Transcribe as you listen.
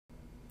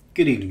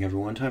Good evening,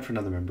 everyone. Time for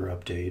another member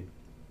update.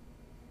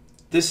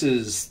 This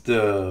is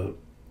the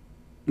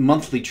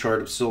monthly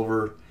chart of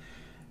silver,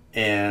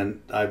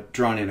 and I've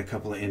drawn in a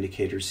couple of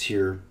indicators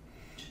here.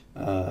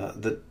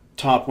 The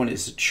top one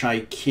is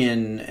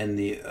Chai-Kin, and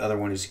the other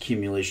one is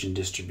accumulation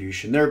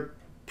distribution. They're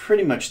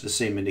pretty much the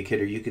same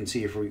indicator. You can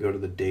see if we go to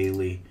the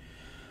daily,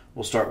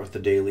 we'll start with the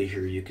daily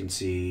here. You can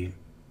see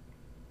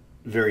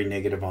very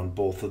negative on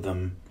both of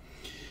them.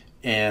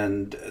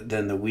 And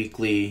then the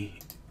weekly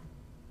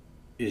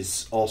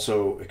is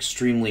also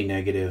extremely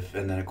negative,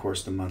 and then of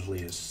course the monthly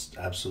is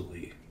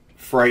absolutely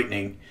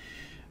frightening.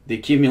 The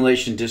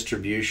accumulation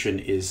distribution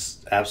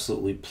is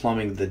absolutely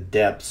plumbing the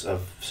depths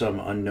of some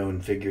unknown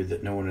figure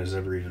that no one has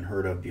ever even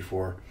heard of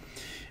before.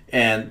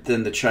 And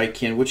then the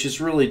Chai-Kin, which is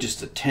really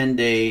just a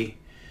 10-day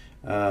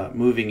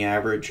moving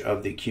average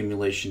of the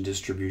accumulation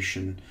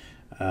distribution,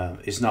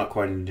 is not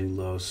quite a new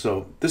low.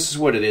 So this is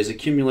what it is.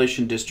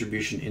 Accumulation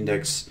distribution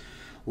index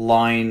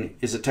line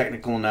is a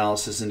technical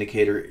analysis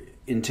indicator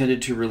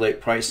intended to relate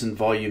price and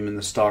volume in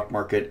the stock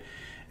market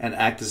and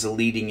act as a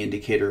leading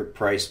indicator of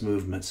price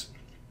movements.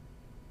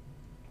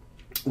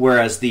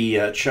 Whereas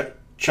the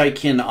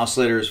Chai-Kin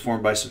oscillator is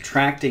formed by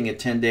subtracting a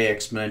 10-day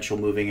exponential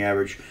moving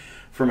average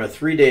from a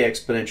 3-day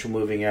exponential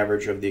moving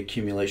average of the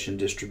accumulation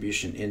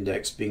distribution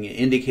index. Being an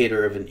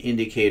indicator of an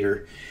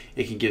indicator,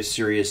 it can give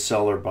serious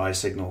sell or buy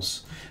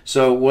signals.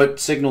 So what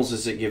signals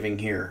is it giving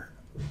here?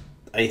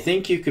 I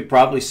think you could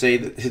probably say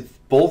that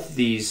both of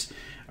these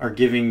are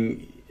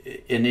giving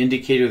an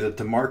indicator that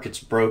the market's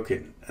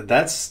broken.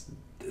 That's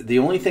the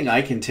only thing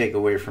I can take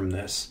away from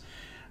this.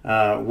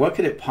 What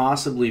could it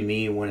possibly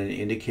mean when an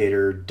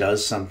indicator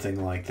does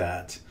something like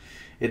that?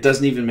 It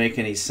doesn't even make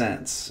any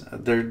sense.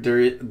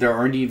 There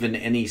aren't even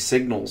any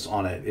signals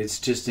on it. It's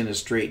just in a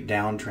straight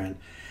downtrend.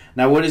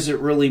 Now, what does it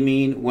really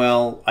mean?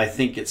 Well, I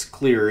think it's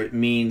clear. It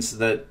means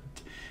that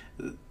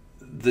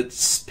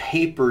the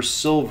paper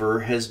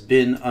silver has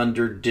been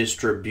under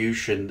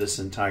distribution this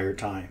entire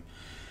time.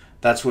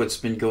 That's what's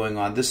been going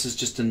on. This is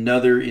just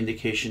another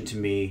indication to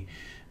me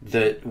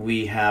that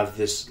we have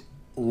this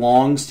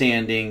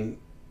long-standing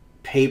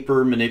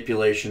paper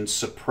manipulation,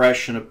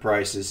 suppression of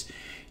prices.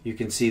 You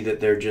can see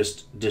that they're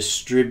just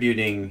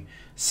distributing,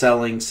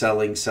 selling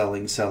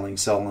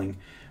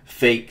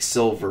fake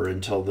silver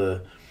until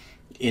the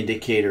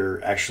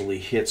indicator actually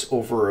hits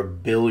over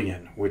 1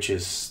 billion, which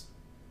is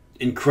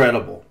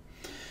incredible.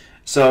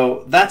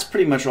 So that's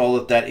pretty much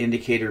all that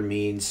indicator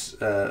means.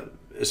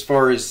 As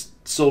far as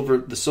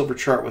the silver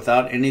chart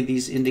without any of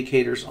these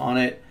indicators on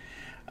it,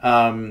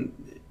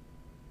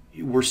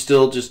 we're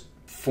still just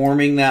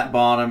forming that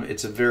bottom.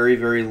 It's a very,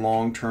 very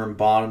long-term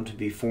bottom to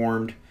be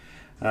formed.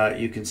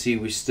 You can see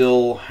we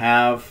still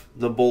have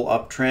the bull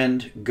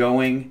uptrend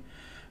going,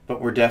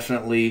 but we're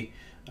definitely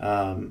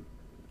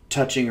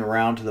touching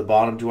around to the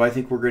bottom. Do I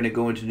think we're going to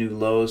go into new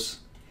lows?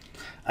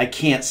 I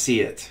can't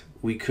see it.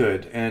 We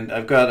could, and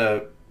I've got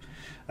a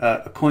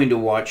coin to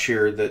watch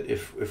here that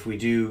if we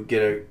do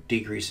get a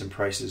decrease in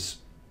prices,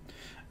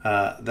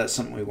 that's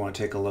something we want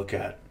to take a look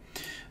at.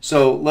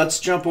 So let's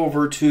jump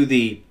over to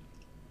the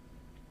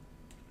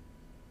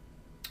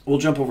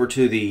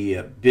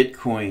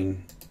Bitcoin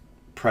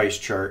price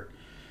chart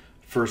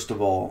first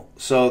of all.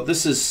 So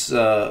this is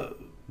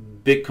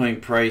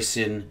Bitcoin price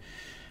in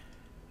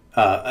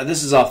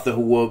this is off the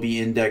Huobi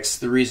index.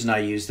 The reason I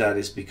use that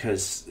is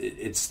because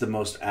it's the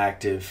most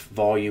active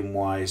volume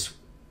wise.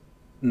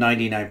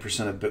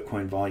 99% of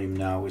Bitcoin volume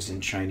now is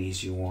in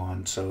Chinese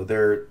yuan. So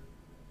they're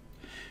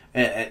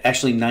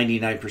actually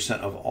 99%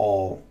 of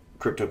all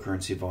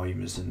cryptocurrency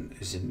volume is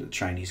in the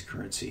Chinese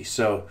currency.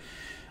 So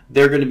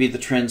they're going to be the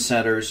trend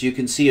setters. You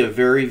can see a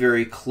very,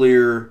 very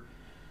clear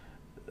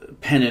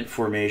pennant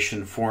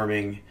formation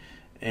forming,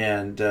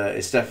 and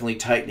it's definitely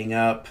tightening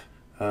up.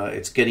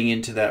 It's getting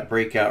into that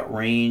breakout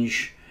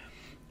range.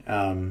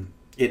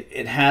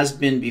 It has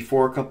been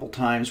before a couple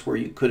times where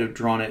you could have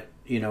drawn it,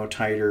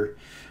 tighter,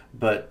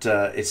 but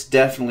it's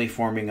definitely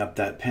forming up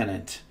that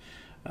pennant.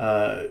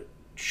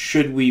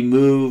 Should we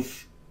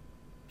move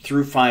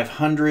through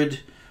 500?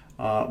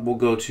 We'll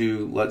go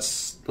to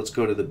let's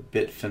go to the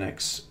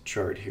Bitfinex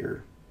chart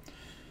here.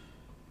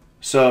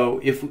 So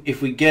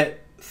if we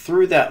get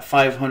through that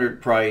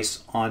 500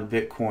 price on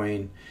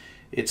Bitcoin,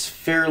 it's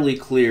fairly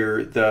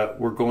clear that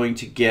we're going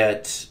to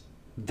get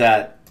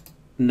that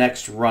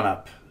next run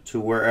up to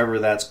wherever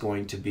that's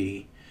going to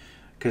be,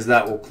 because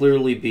that will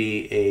clearly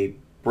be a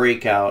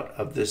breakout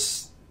of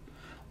this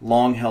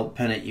long held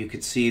pennant. You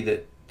could see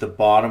that the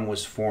bottom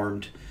was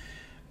formed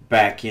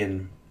back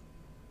in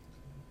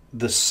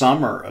the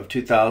summer of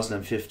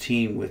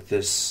 2015 with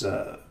this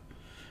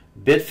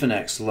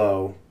Bitfinex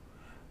low,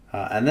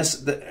 and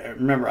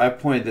remember I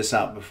pointed this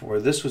out before.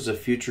 This was a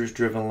futures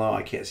driven low.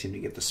 I can't seem to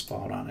get the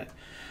spot on it.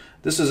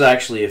 This was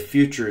actually a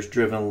futures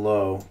driven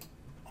low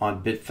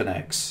on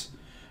Bitfinex.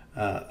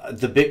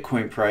 The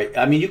Bitcoin price,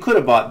 I mean, you could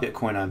have bought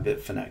Bitcoin on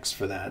Bitfinex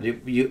for that.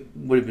 It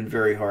would have been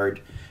very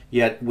hard,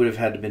 yet would have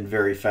had to been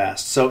very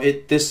fast. So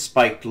this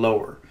spiked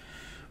lower.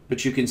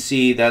 But you can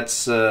see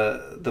that's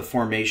the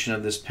formation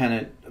of this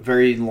pennant,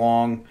 very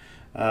long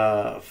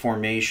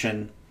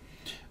formation.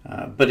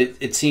 But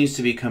it seems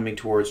to be coming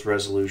towards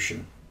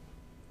resolution.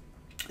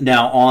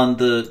 Now, on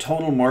the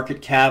total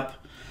market cap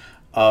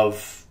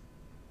of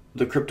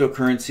the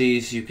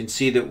cryptocurrencies, you can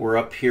see that we're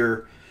up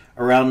here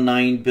around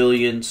 9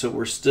 billion. So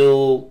we're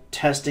still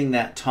testing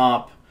that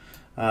top.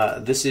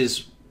 This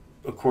is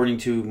according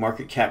to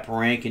market cap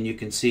rank, and you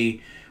can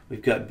see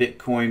we've got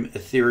Bitcoin,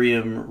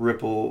 Ethereum,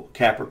 Ripple,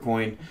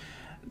 Capricorn.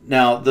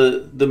 Now,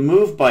 the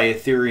move by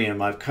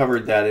Ethereum, I've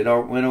covered that. It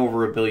went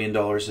over $1 billion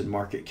in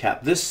market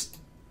cap. This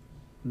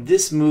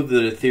move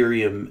that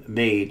Ethereum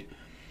made,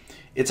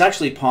 it's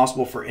actually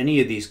possible for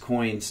any of these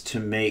coins to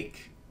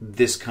make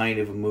this kind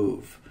of a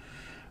move,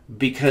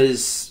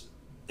 because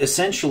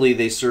essentially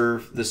they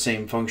serve the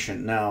same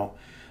function. Now,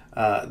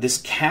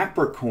 this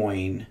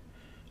Capricorn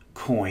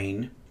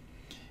coin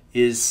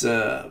is,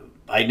 I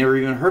never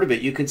even heard of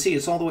it. You can see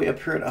it's all the way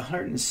up here at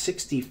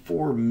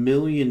 $164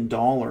 million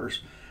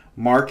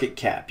market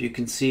cap. You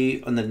can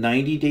see on the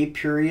 90-day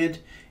period,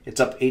 it's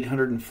up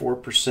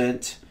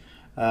 804%.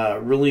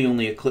 Really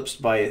only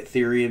eclipsed by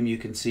Ethereum. You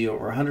can see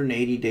over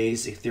 180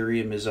 days,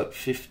 Ethereum is up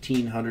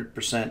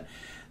 1,500%.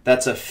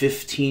 That's a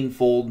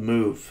 15-fold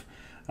move.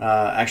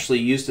 Actually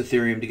used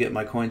Ethereum to get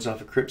my coins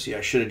off of Cryptsy.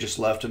 I should have just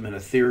left them in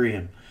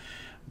Ethereum,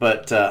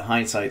 but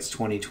hindsight's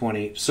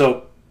 2020.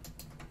 So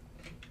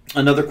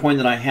another coin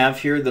that I have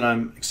here that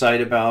I'm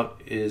excited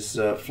about is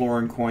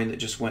Florin coin that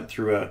just went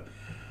through a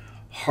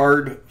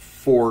hard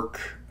fork,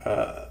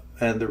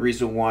 and the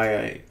reason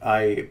why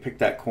I picked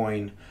that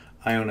coin,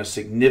 I own a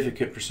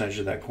significant percentage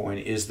of that coin,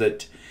 is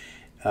that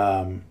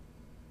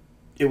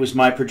it was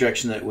my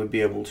projection that it would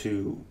be able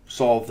to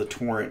solve the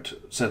torrent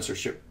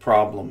censorship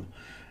problem,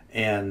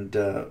 and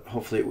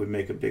hopefully it would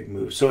make a big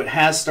move. So it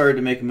has started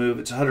to make a move.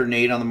 It's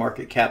 108 on the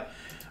market cap,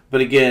 but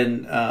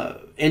again,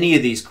 any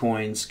of these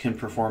coins can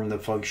perform the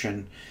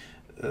function,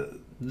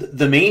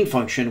 the main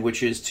function,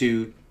 which is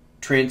to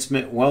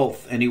transmit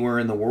wealth anywhere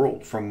in the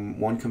world from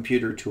one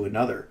computer to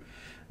another.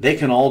 They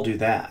can all do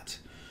that.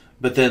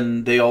 But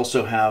then they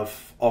also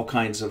have all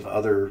kinds of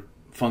other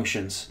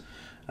functions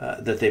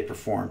that they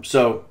perform.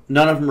 So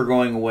none of them are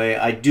going away.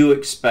 I do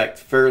expect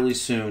fairly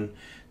soon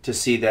to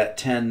see that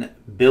 $10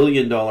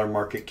 billion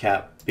market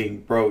cap being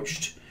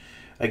broached.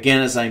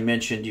 Again, as I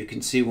mentioned, you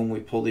can see when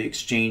we pull the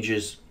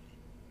exchanges,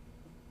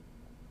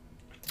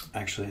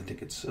 actually I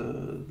think it's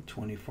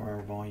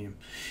 24-hour volume,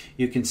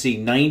 you can see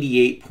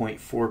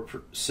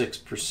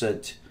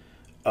 98.46%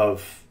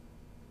 of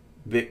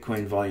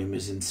Bitcoin volume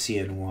is in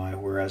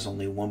CNY, whereas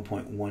only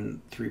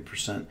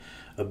 1.13%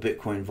 of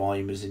Bitcoin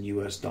volume is in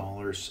US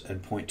dollars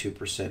and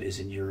 0.2% is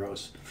in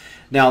euros.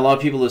 Now, a lot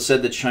of people have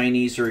said the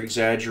Chinese are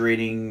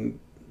exaggerating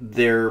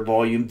their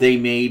volume. They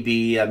may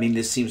be. I mean,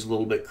 this seems a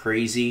little bit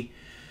crazy.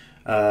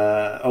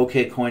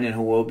 OKCoin and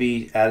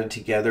Huobi added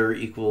together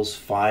equals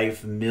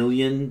 5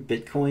 million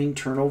Bitcoin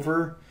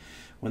turnover,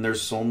 when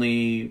there's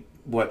only,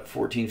 what,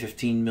 14,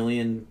 15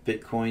 million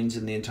Bitcoins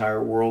in the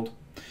entire world.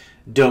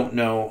 Don't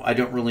know. I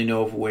don't really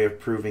know of a way of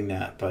proving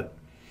that, but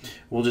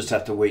we'll just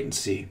have to wait and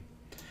see.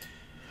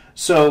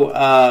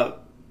 So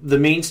the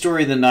main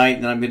story of the night,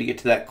 and then I'm going to get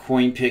to that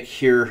coin pick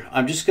here.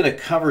 I'm just going to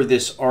cover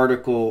this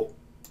article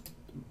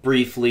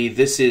briefly.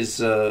 This is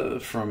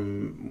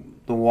from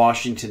the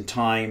Washington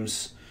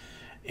Times,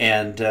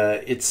 and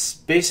it's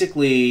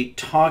basically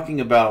talking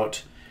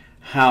about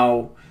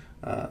how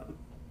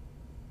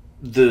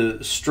the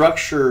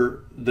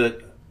structure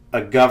that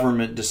a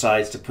government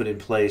decides to put in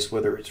place,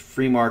 whether it's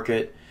free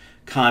market,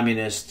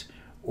 communist,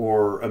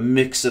 or a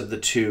mix of the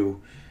two,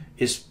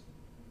 is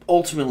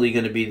ultimately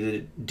going to be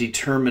the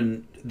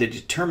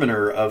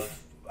determiner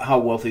of how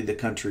wealthy the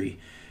country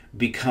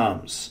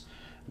becomes.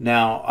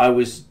 Now,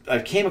 I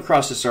came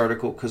across this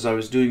article because I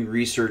was doing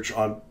research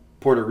on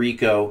Puerto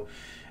Rico,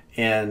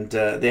 and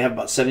they have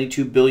about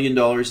 $72 billion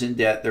in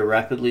debt. They're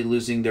rapidly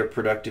losing their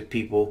productive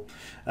people.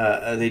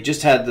 They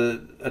just had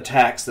a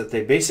tax that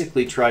they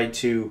basically tried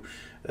to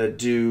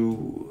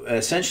do,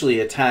 essentially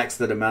a tax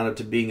that amounted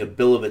to being a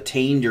bill of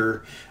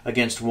attainder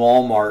against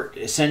Walmart.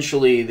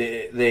 Essentially,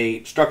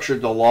 they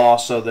structured the law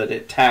so that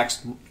it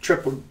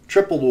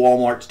tripled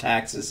Walmart's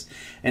taxes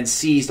and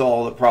seized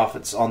all the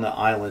profits on the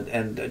island.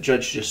 And a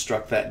judge just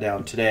struck that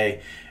down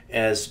today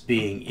as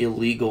being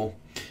illegal,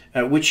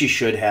 which he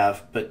should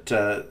have. But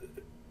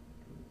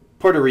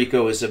Puerto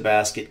Rico is a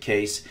basket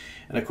case.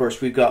 And of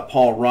course, we've got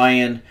Paul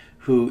Ryan,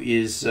 who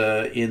is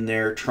in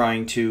there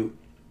trying to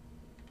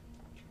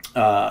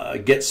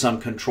get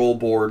some control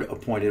board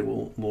appointed.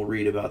 We'll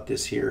read about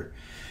this here.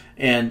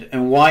 And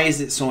why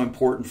is it so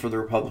important for the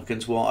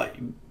Republicans? Well,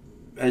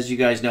 as you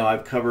guys know,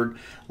 I've covered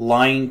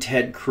lying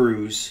Ted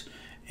Cruz.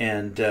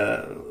 And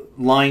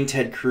lying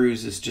Ted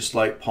Cruz is just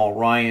like Paul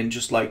Ryan,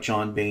 just like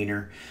John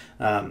Boehner.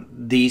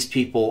 These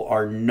people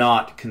are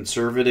not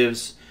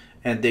conservatives,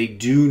 and they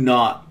do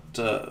not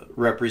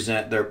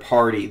represent their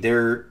party.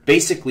 They're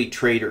basically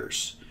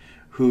traitors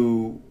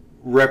who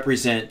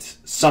represent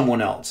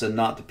someone else and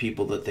not the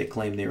people that they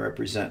claim they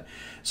represent.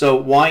 So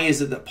why is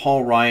it that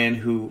Paul Ryan,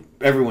 who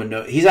everyone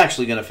knows, he's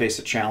actually going to face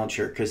a challenge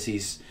here because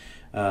he's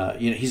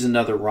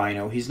another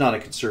rhino. He's not a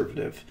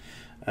conservative.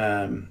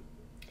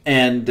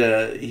 and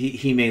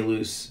he may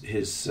lose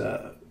his.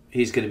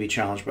 He's going to be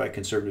challenged by a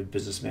conservative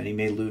businessman. He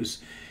may lose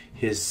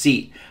his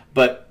seat.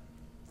 But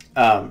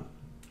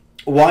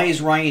why is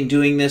Ryan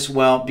doing this?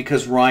 Well,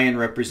 because Ryan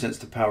represents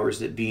the powers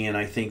that be, and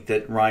I think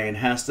that Ryan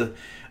has to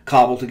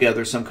cobble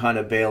together some kind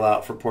of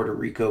bailout for Puerto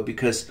Rico,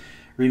 because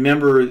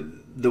remember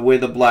the way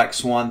the black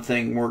swan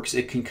thing works,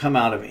 it can come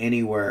out of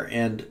anywhere,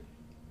 and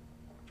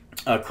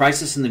a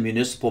crisis in the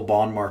municipal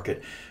bond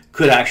market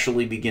could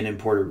actually begin in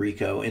Puerto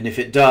Rico, and if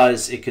it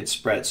does, it could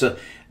spread. So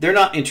they're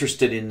not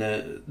interested in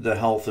the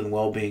health and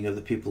well-being of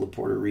the people of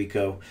Puerto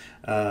Rico.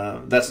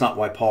 That's not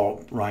why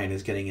Paul Ryan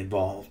is getting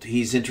involved.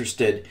 He's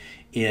interested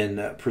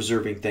in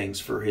preserving things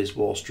for his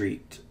Wall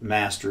Street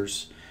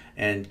masters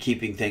and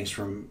keeping things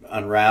from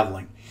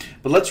unraveling.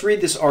 But let's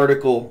read this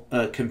article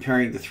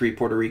comparing the three: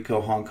 Puerto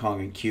Rico, Hong Kong,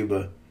 and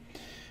Cuba,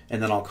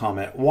 and then I'll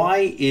comment.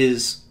 Why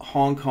is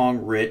Hong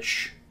Kong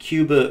rich,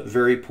 Cuba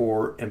very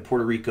poor, and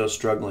Puerto Rico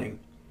struggling?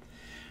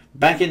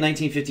 Back in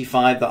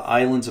 1955, the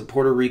islands of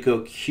Puerto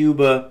Rico,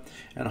 Cuba,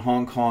 and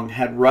Hong Kong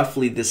had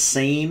roughly the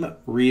same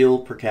real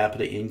per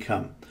capita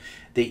income.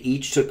 They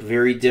each took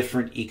very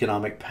different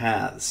economic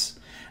paths.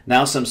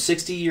 Now, some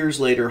 60 years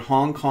later,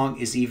 Hong Kong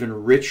is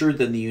even richer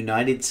than the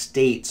United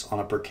States on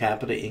a per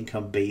capita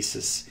income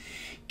basis.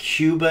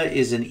 Cuba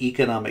is an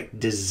economic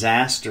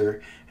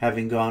disaster,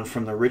 having gone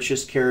from the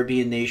richest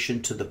Caribbean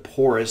nation to the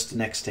poorest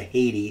next to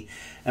Haiti,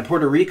 and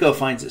Puerto Rico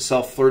finds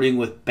itself flirting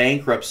with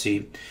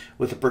bankruptcy,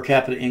 with a per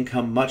capita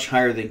income much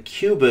higher than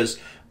Cuba's,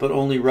 but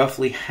only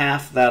roughly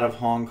half that of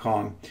Hong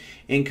Kong.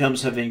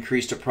 Incomes have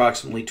increased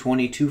approximately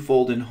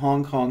 22-fold in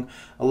Hong Kong,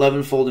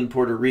 11-fold in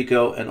Puerto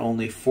Rico, and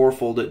only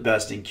 4-fold at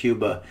best in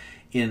Cuba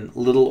in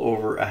little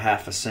over a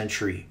half a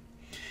century.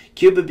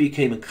 Cuba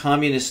became a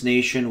communist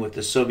nation with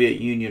the Soviet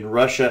Union,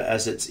 Russia,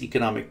 as its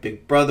economic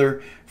big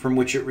brother, from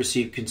which it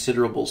received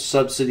considerable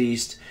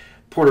subsidies.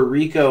 Puerto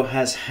Rico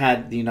has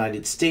had the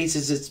United States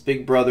as its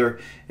big brother.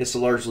 It's a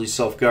largely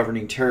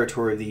self-governing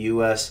territory of the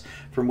U.S.,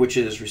 from which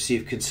it has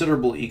received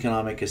considerable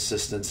economic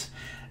assistance.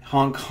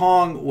 Hong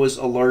Kong was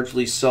a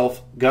largely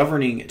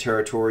self-governing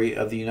territory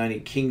of the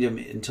United Kingdom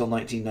until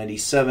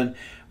 1997,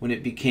 when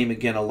it became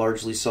again a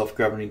largely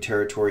self-governing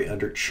territory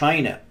under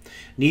China.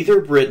 Neither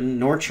Britain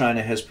nor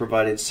China has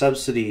provided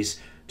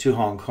subsidies to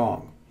Hong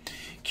Kong.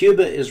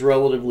 Cuba is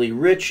relatively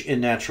rich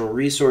in natural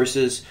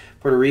resources.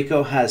 Puerto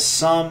Rico has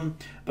some,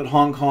 but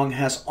Hong Kong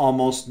has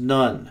almost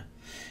none.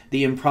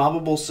 The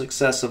improbable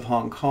success of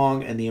Hong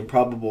Kong and the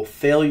improbable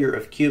failure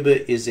of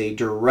Cuba is a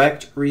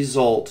direct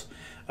result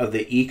of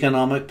the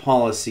economic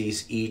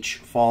policies each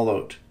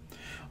followed.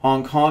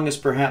 Hong Kong is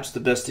perhaps the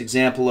best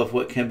example of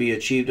what can be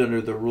achieved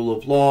under the rule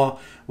of law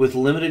with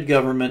limited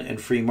government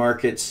and free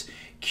markets.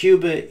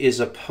 Cuba is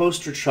a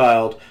poster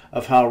child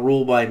of how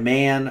rule by a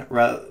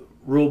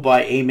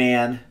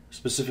man,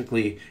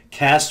 specifically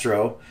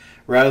Castro,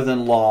 rather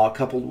than law,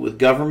 coupled with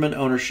government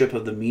ownership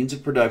of the means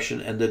of production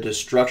and the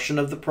destruction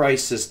of the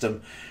price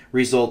system,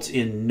 results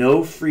in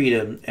no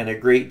freedom and a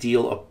great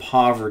deal of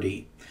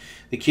poverty.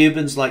 The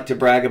Cubans like to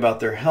brag about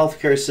their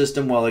healthcare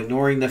system while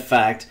ignoring the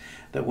fact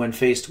that when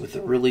faced with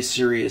a really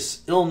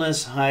serious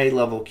illness,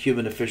 high-level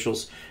Cuban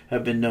officials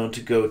have been known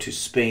to go to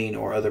Spain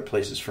or other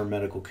places for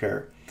medical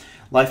care.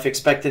 Life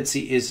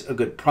expectancy is a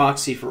good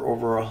proxy for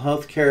overall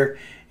health care,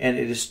 and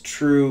it is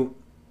true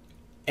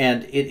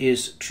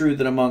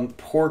that among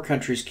poor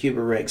countries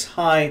Cuba ranks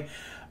high,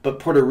 but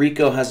Puerto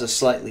Rico has a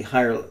slightly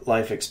higher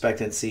life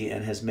expectancy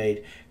and has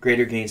made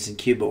greater gains than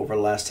Cuba over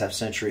the last half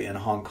century, and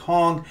Hong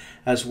Kong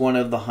has one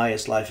of the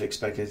highest life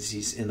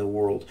expectancies in the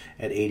world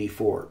at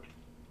 84.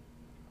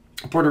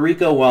 Puerto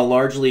Rico, while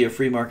largely a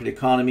free market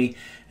economy,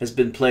 has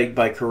been plagued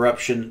by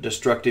corruption,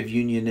 destructive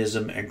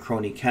unionism, and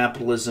crony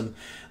capitalism.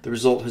 The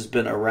result has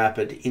been a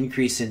rapid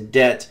increase in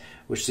debt,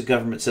 which the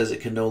government says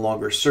it can no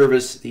longer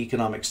service, the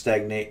economic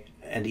stagnation.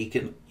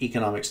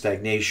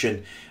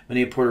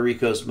 Many of Puerto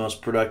Rico's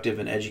most productive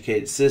and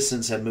educated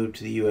citizens have moved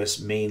to the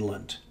U.S.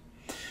 mainland.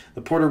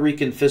 The Puerto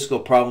Rican fiscal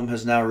problem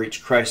has now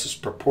reached crisis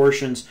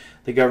proportions.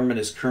 The government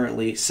is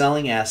currently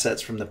selling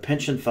assets from the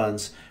pension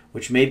funds,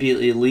 which may be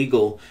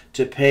illegal,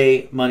 to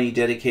pay money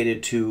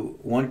dedicated to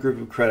one group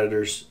of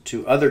creditors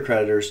to other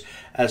creditors,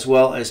 as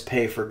well as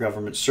pay for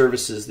government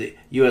services. The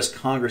U.S.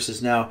 Congress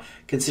is now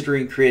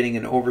considering creating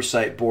an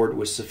oversight board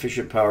with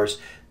sufficient powers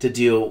to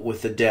deal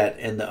with the debt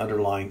and the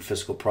underlying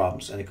fiscal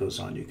problems. And it goes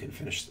on. You can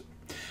finish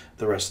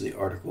the rest of the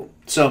article.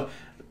 So,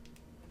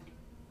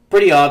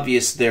 pretty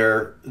obvious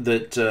there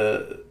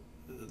that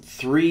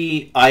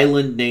three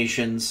island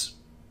nations,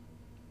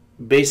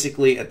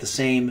 basically at the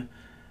same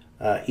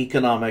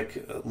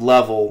economic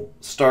level,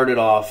 started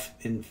off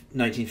in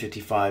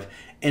 1955,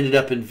 ended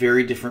up in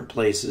very different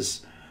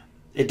places.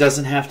 It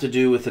doesn't have to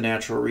do with the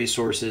natural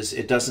resources.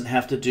 It doesn't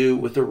have to do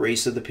with the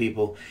race of the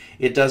people.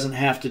 It doesn't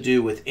have to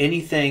do with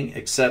anything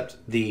except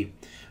the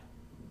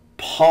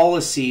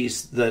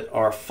policies that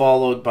are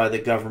followed by the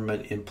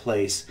government in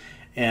place.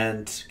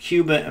 And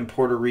Cuba and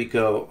Puerto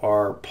Rico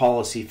are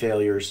policy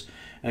failures.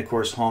 And of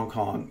course, Hong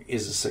Kong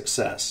is a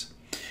success.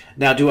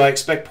 Now, do I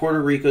expect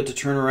Puerto Rico to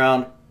turn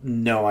around?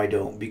 No, I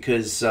don't,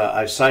 because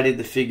I've cited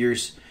the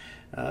figures.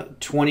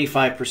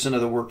 25%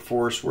 of the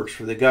workforce works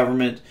for the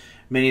government.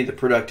 Many of the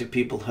productive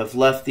people have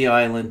left the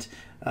island.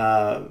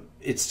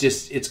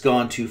 It's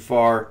gone too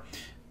far.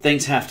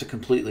 Things have to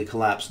completely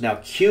collapse. Now,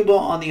 Cuba,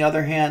 on the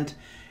other hand,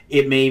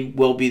 it may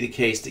well be the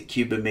case that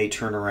Cuba may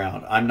turn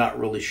around. I'm not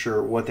really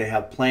sure what they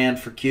have planned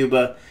for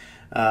Cuba.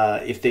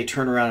 If they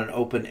turn around and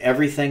open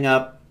everything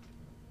up,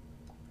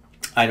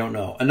 I don't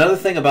know. Another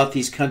thing about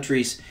these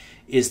countries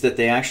is that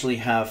they actually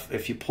have,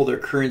 if you pull their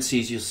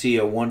currencies, you'll see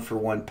a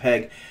one-for-one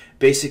peg.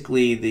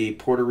 Basically, the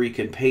Puerto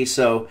Rican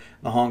peso,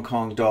 the Hong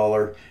Kong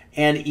dollar,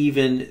 and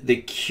even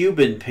the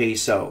Cuban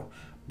peso,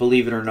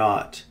 believe it or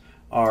not,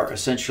 are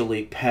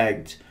essentially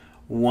pegged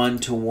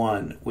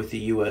one-to-one with the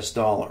US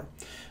dollar.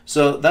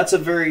 So that's a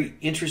very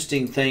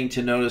interesting thing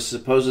to notice,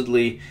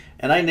 supposedly,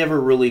 and I never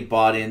really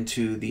bought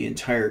into the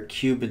entire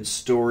Cuban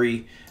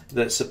story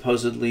that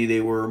supposedly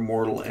they were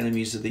mortal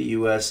enemies of the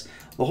US.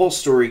 The whole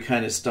story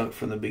kind of stunk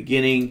from the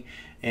beginning,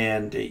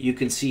 and you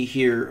can see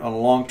here on a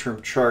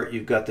long-term chart,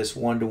 you've got this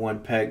one-to-one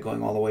peg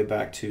going all the way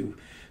back to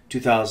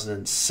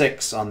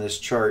 2006 on this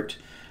chart.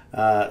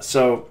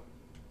 So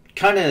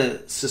kind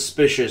of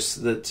suspicious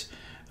that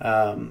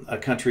a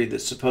country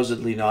that's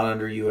supposedly not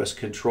under U.S.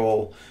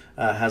 control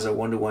has a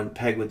one-to-one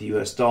peg with the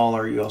U.S.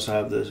 dollar. You also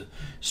have the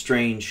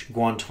strange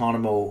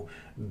Guantanamo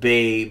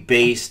Bay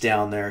base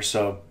down there.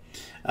 So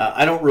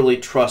I don't really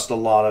trust a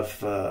lot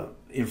of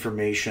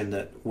information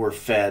that we're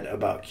fed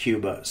about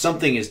Cuba.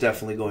 Something is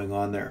definitely going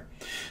on there.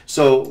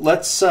 So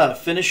let's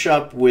finish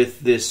up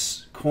with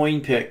this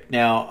coin pick.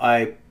 Now,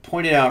 I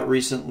pointed out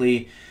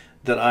recently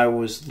that I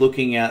was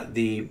looking at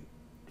the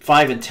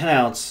 5 and 10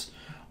 ounce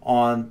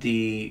on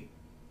the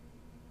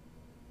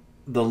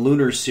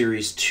Lunar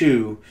Series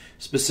 2,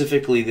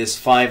 specifically this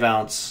 5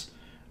 ounce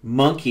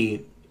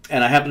monkey,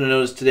 and I happened to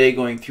notice today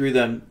going through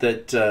them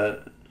that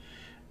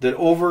that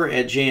over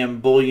at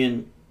JM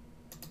Bullion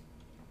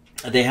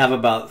they have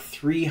about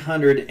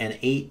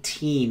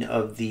 318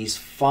 of these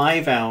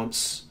 5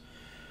 ounce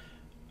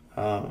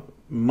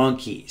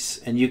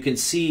monkeys, and you can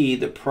see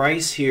the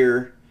price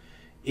here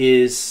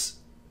is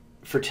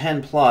for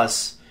 10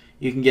 plus.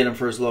 You can get them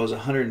for as low as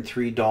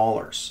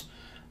 $103.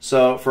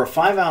 So for a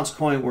 5 ounce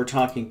coin, we're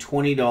talking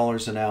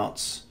 $20 an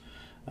ounce,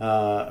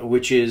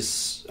 which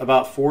is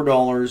about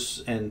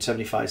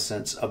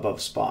 $4.75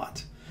 above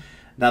spot.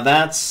 Now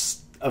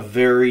that's a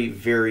very,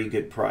 very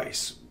good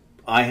price.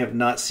 I have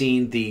not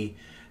seen the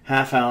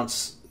half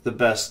ounce. The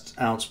best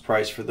ounce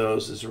price for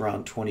those is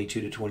around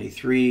 22 to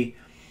 23.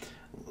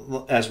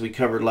 As we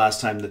covered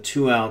last time, the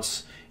 2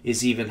 ounce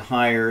is even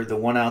higher. The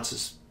 1 ounce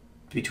is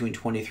between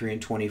 23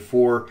 and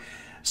 24.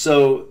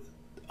 So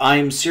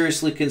I'm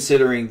seriously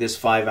considering this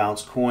 5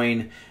 ounce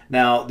coin.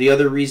 Now, the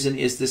other reason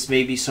is this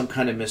may be some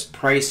kind of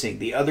mispricing.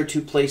 The other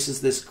 2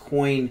 places this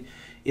coin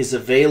is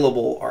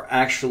available are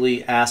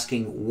actually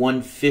asking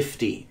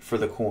 $150 for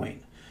the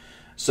coin.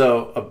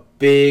 So a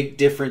big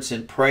difference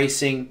in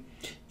pricing.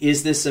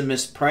 Is this a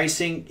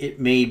mispricing? It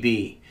may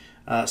be.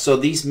 So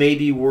these may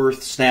be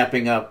worth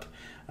snapping up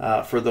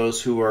for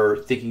those who are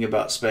thinking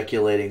about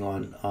speculating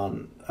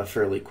on a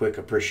fairly quick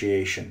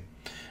appreciation.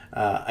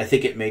 I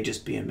think it may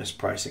just be a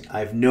mispricing. I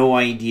have no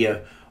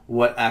idea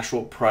what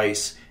actual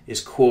price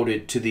is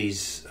quoted to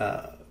these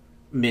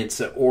mints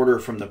that order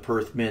from the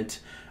Perth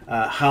Mint,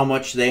 how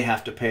much they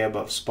have to pay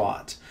above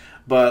spot.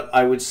 But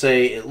I would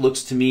say it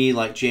looks to me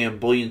like JM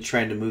Bullion's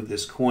trying to move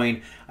this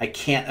coin. I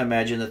can't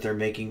imagine that they're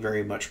making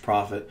very much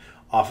profit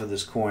off of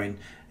this coin,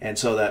 and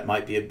so that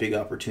might be a big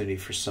opportunity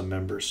for some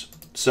members.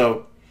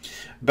 So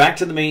back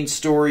to the main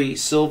story.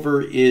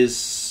 Silver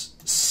is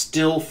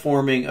still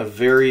forming a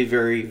very,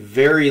 very,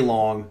 very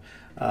long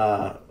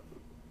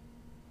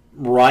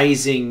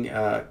rising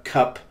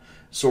cup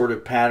sort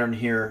of pattern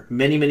here.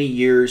 Many, many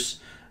years.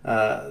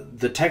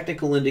 The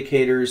technical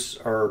indicators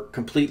are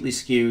completely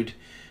skewed,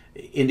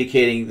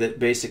 indicating that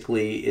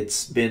basically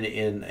it's been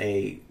in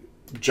a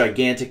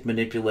gigantic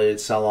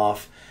manipulated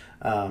sell-off.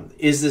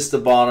 Is this the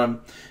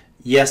bottom?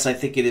 Yes, I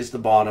think it is the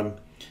bottom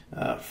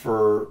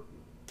for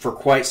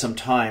quite some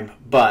time,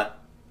 but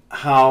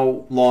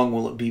how long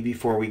will it be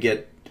before we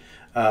get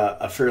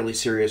a fairly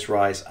serious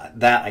rise?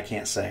 That I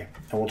can't say,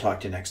 and we'll talk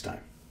to you next time.